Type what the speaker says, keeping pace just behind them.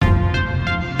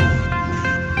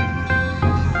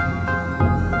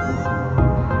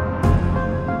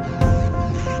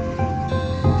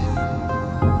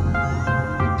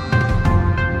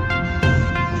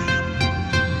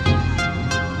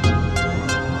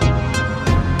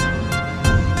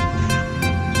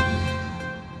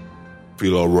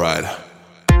feel alright.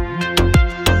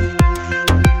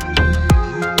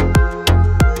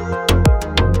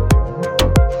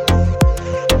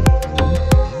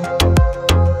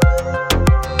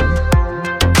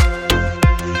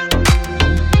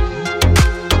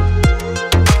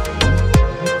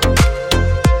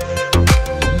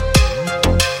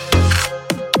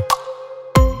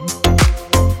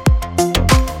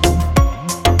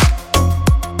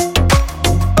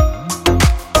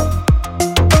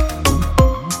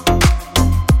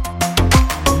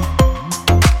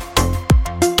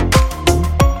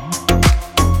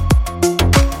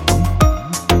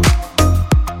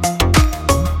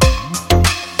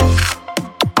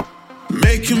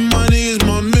 Making money is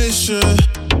my mission.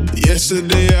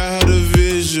 Yesterday I had a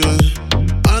vision.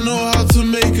 I know how to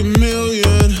make a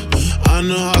million. I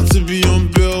know how to be on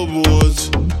billboards.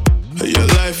 Your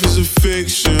life is a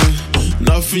fiction.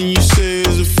 Nothing you say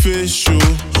is official.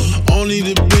 Only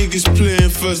the biggest play in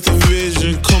first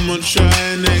division. Come on, try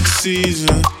it next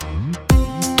season.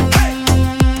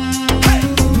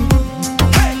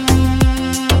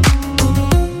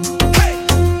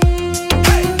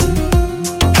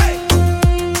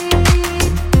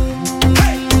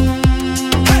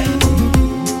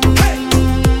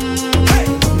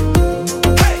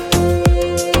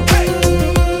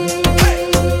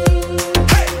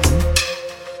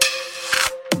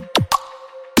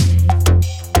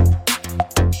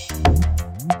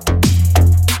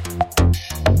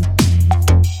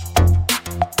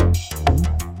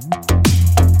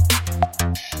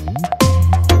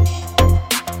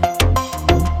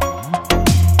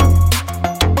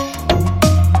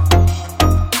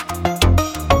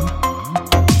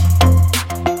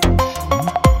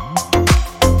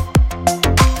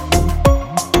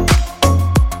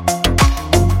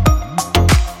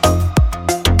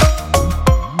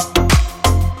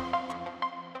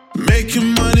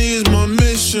 Making money is my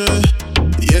mission.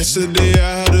 Yesterday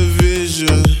I had a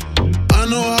vision. I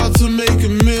know how to make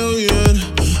a million.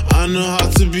 I know how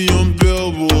to be on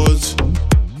billboards.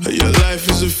 Your life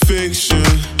is a fiction.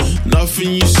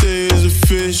 Nothing you say is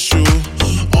official.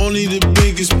 Only the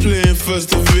biggest play in first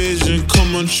division.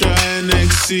 Come on, try it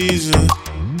next season.